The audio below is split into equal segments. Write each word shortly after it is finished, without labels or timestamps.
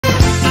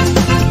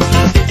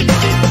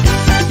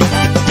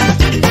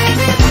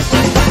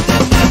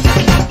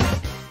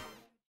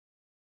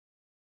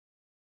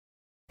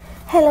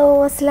Hello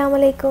അസ്സലാമു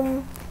അലൈക്കും.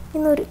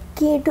 ഇന്നൊരു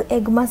കീട്ടു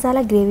എഗ്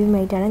മസാല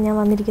ഗ്രേവിയുമായിട്ടാണ് ഞാൻ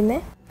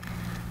വന്നിരിക്കുന്നത്.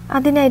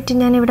 അതിനായിട്ട്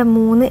ഞാനിവിടെ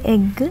 3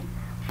 എഗ്ഗ്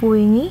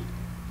പുഴുങ്ങി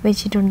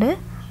വെച്ചിട്ടുണ്ട്.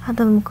 അത്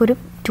നമുക്കൊരു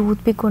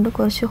ടൂത്ത് പിക്ക് കൊണ്ട്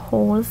കുറച്ച്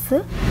ഹോൾസ്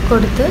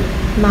കൊടുത്ത്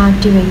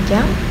മാറ്റി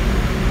വയ്ക്കാം.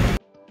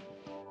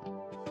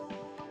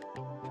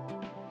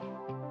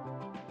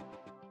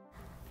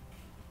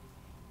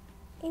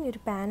 ഇനി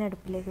ഒരു പാൻ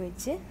അടുപ്പിലേക്ക്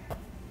വെച്ച്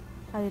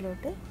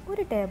അതിലോട്ട്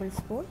 1 ടേബിൾ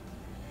സ്പൂൺ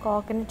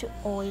കോക്കനട്ട്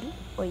ഓയിൽ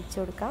ഒഴിച്ചു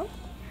കൊടുക്കാം.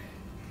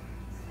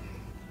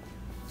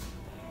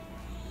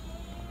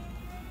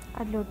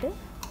 അതിലോട്ട്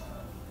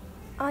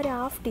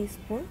 1/2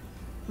 ടീസ്പൂൺ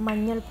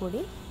മഞ്ഞൾപ്പൊടി,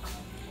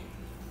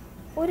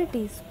 1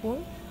 ടീസ്പൂൺ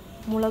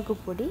മുളക്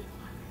പൊടി,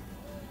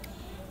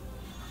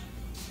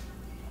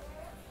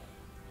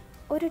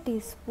 1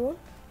 ടീസ്പൂൺ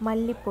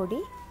മല്ലിപ്പൊടി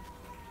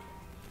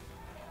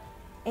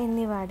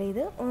എന്നിവ ആഡ്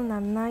ചെയ്ത് ഒന്ന്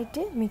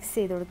നന്നായിട്ട് മിക്സ്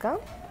ചെയ്ത് കൊടുക്കാം.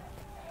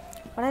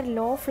 വളരെ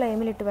ലോ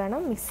ഫ്ലെയിമിലിട്ട്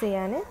വേണം മിക്സ്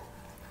ചെയ്യാൻ,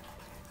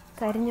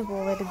 കരിഞ്ഞു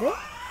പോകരുത്.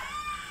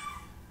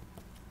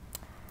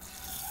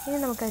 ഇനി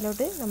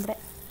നമുക്കതിലോട്ട് നമ്മുടെ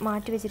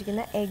മാറ്റി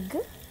വെച്ചിരിക്കുന്ന എഗ്ഗ്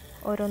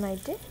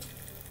ഓരോന്നായിട്ട്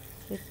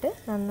ഇട്ട്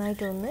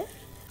നന്നായിട്ടൊന്ന്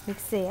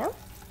മിക്സ് ചെയ്യാം.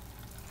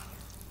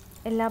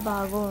 എല്ലാ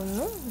ഭാഗവും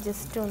ഒന്ന്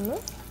ജസ്റ്റ് ഒന്ന്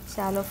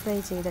ഷാലോ ഫ്രൈ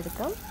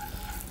ചെയ്തെടുക്കാം.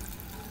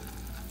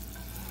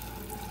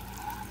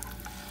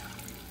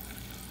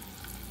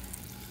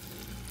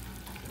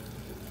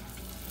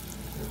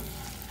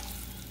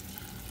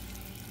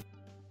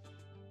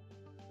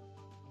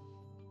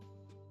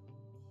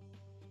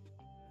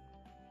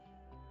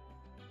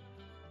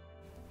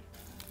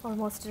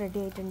 ഓൾമോസ്റ്റ് റെഡി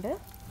ആയിട്ടുണ്ട്.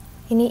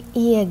 ഇനി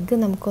ഈ എഗ്ഗ്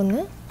നമുക്കൊന്ന്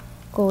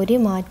കോരി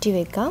മാറ്റി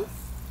വെക്കാം.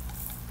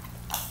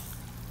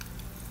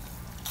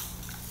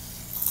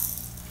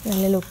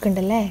 നല്ല ലുക്ക്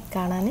ഉണ്ടല്ലേ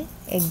കാണാൻ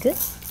എഗ്ഗ്.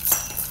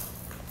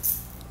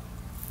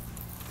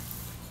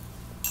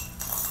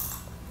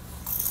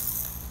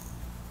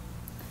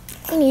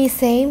 ഇനി ഈ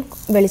സെയിം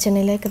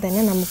വെളിച്ചെണ്ണയിലേക്ക്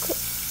തന്നെ നമുക്ക്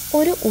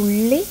ഒരു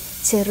ഉള്ളി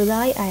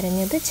ചെറുതായി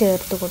അരിഞ്ഞത്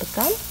ചേർത്ത്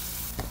കൊടുക്കാം.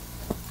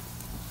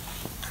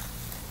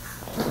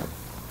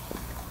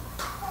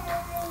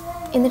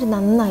 എന്നിട്ട്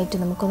നന്നായിട്ട്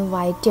നമുക്കൊന്ന്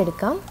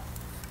വഴറ്റിയെടുക്കാം.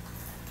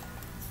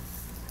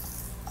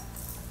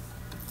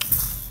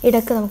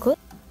 ഇടയ്ക്ക് നമുക്ക്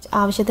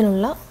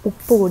ആവശ്യത്തിനുള്ള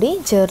ഉപ്പ് കൂടി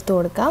ചേർത്ത്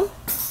കൊടുക്കാം.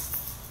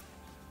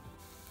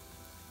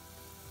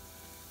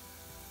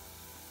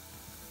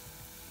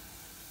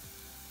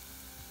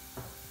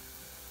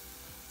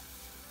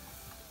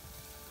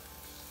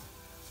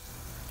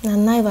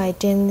 നന്നായി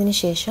വഴറ്റിയതിന്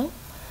ശേഷം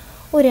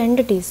ഒരു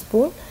 2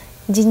 ടീസ്പൂൺ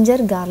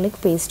ജിഞ്ചർ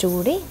ഗാർലിക് പേസ്റ്റ്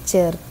കൂടി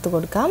ചേർത്ത്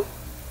കൊടുക്കാം.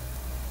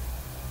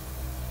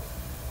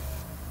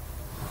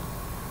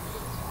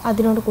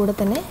 അതിനോട് കൂടെ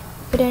തന്നെ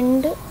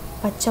 2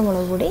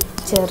 പച്ചമുളക് കൂടി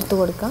ചേർത്ത്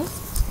കൊടുക്കാം.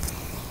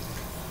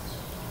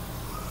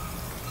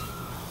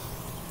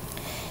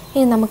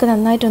 ഇനി നമുക്ക്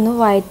നന്നായിട്ടൊന്ന്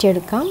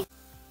വഴറ്റിയെടുക്കാം.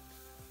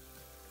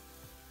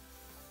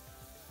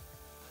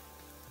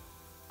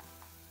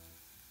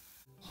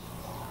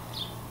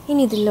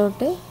 ഇനി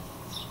ഇതിലോട്ട്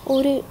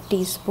 1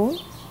 ടീസ്പൂൺ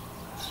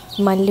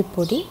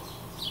മല്ലിപ്പൊടി,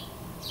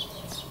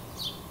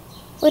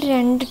 ഒരു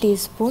 2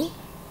 ടീസ്പൂൺ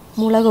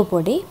മുളക്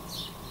പൊടി,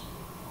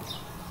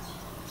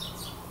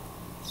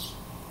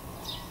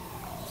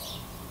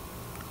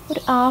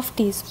 ഒരു 1/2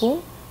 ടീസ്പൂൺ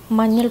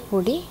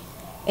മഞ്ഞൾപ്പൊടി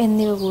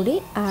എന്നിവ കൂടി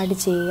ആഡ്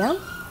ചെയ്യാം.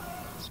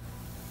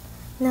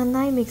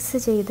 നന്നായി മിക്സ്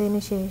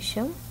ചെയ്തതിന്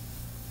ശേഷം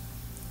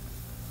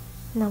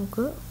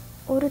നമുക്ക്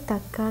ഒരു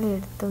തക്കാളി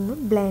എടുത്തൊന്ന്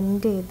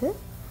ബ്ലെൻഡ് ചെയ്ത്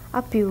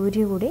ആ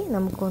പ്യൂരി കൂടി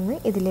നമുക്കൊന്ന്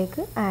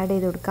ഇതിലേക്ക് ആഡ്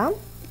ചെയ്ത് കൊടുക്കാം.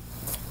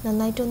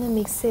 നന്നായിട്ടൊന്ന്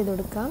മിക്സ് ചെയ്ത്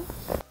കൊടുക്കാം.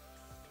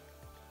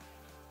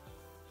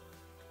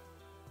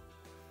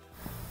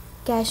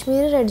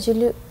 കാശ്മീരി റെഡ്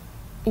ചില്ലി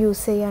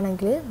യൂസ്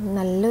ചെയ്യുകയാണെങ്കിൽ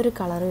നല്ലൊരു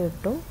കളറ്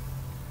കിട്ടും.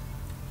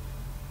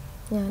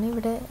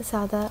 ഞാനിവിടെ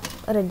സാധാ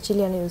റെഡ്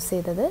ചില്ലിയാണ് യൂസ്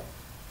ചെയ്തത്.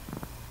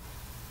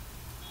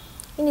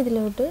 ഇനി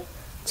ഇതിലോട്ട്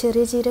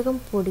ചെറിയ ജീരകം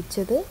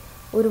പൊടിച്ചത്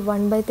ഒരു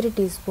 1/3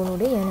 ടീസ്പൂൺ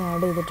കൂടി ഞാൻ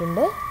ആഡ്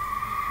ചെയ്തിട്ടുണ്ട്.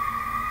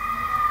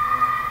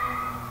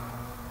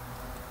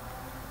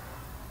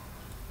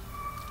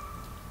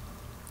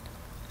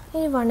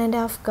 ഇനി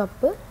 1.5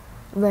 കപ്പ്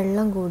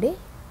വെള്ളം കൂടി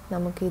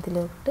നമുക്ക്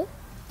ഇതിലോട്ട്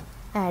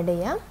ആഡ്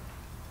ചെയ്യാം.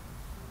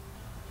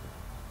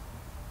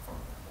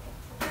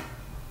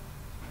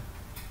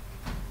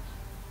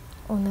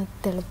 ഒന്ന്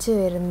തിളച്ച്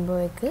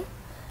വരുമ്പോഴേക്ക്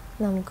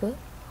നമുക്ക്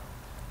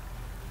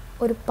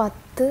ഒരു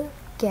 10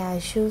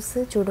 കാഷ്യൂസ്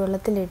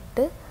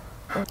ചൂടുവെള്ളത്തിലിട്ട്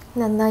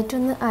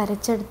നന്നായിട്ടൊന്ന്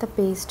അരച്ചെടുത്ത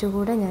പേസ്റ്റ്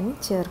കൂടെ ഞാൻ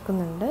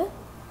ചേർക്കുന്നുണ്ട്.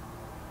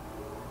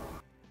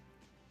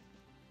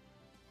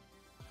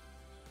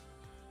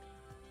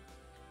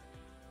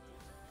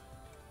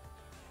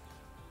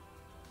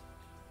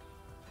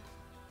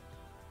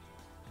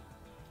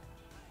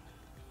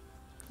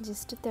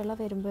 ജസ്റ്റ് തിള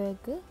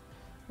വരുമ്പോഴേക്ക്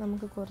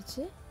നമുക്ക്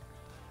കുറച്ച്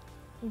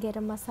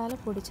ഗരം മസാല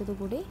പൊടിച്ചത്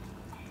കൂടി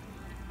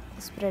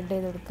സ്പ്രെഡ്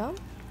ചെയ്ത് കൊടുക്കാം.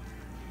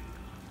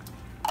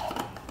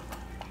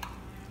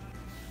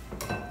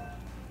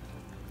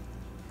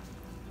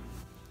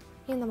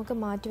 ഇനി നമുക്ക്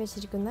മാറ്റി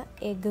വെച്ചിരിക്കുന്ന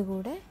എഗ്ഗ്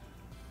കൂടെ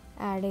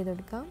ആഡ് ചെയ്ത്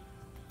കൊടുക്കാം.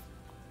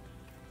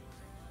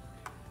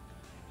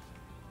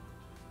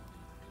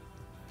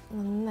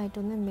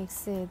 നന്നായിട്ടൊന്ന്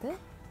മിക്സ് ചെയ്ത്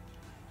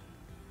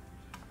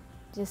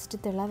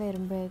ജസ്റ്റ് തിള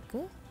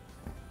വരുമ്പോഴേക്ക്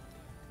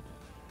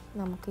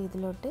നമുക്ക്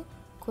ഇതിലോട്ട്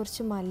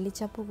കുറച്ച്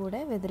മല്ലിച്ചപ്പ് കൂടെ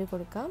വിതറി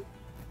കൊടുക്കാം.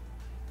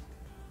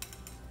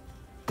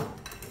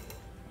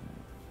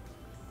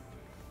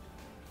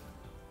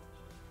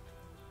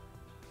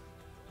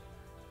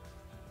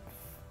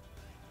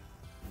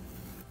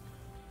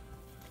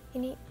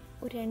 ഇനി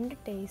ഒരു 2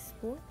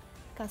 ടീസ്പൂൺ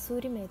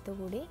കസൂരി മേത്തി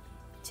കൂടി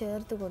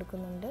ചേർത്ത്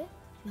കൊടുക്കുന്നുണ്ട്.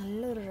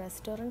 നല്ലൊരു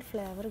റെസ്റ്റോറൻറ്റ്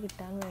ഫ്ലേവർ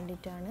കിട്ടാൻ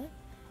വേണ്ടിയിട്ടാണ്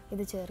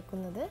ഇത്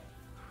ചേർക്കുന്നത്.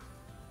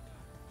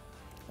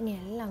 ഇനി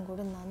എല്ലാം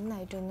കൂടി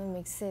നന്നായിട്ടൊന്ന്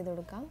മിക്സ് ചെയ്ത്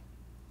കൊടുക്കാം.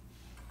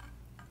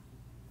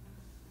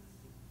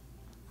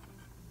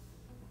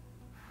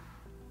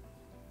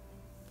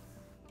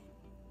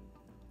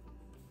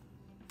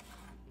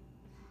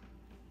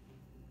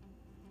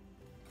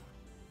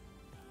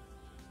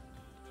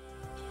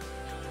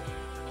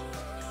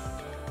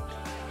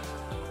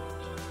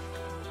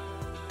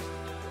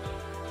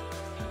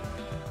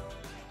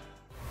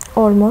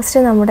 ഓൾമോസ്റ്റ്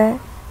നമ്മുടെ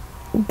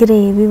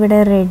ഗ്രേവി ഇവിടെ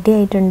റെഡി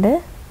ആയിട്ടുണ്ട്.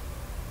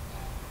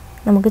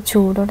 നമുക്ക്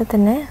ചൂടോടെ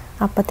തന്നെ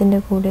അപ്പത്തിൻ്റെ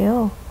കൂടെയോ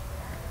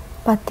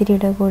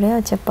പത്തിരിയുടെ കൂടെയോ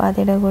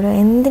ചപ്പാത്തിയുടെ കൂടെയോ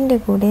എന്തിൻ്റെ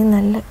കൂടെയും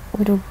നല്ല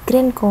ഒരു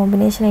ഉഗ്രൻ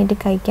കോമ്പിനേഷനായിട്ട്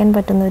കഴിക്കാൻ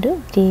പറ്റുന്നൊരു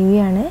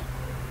ഗ്രേവിയാണ്.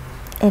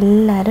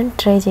 എല്ലാവരും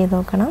ട്രൈ ചെയ്ത്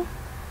നോക്കണം.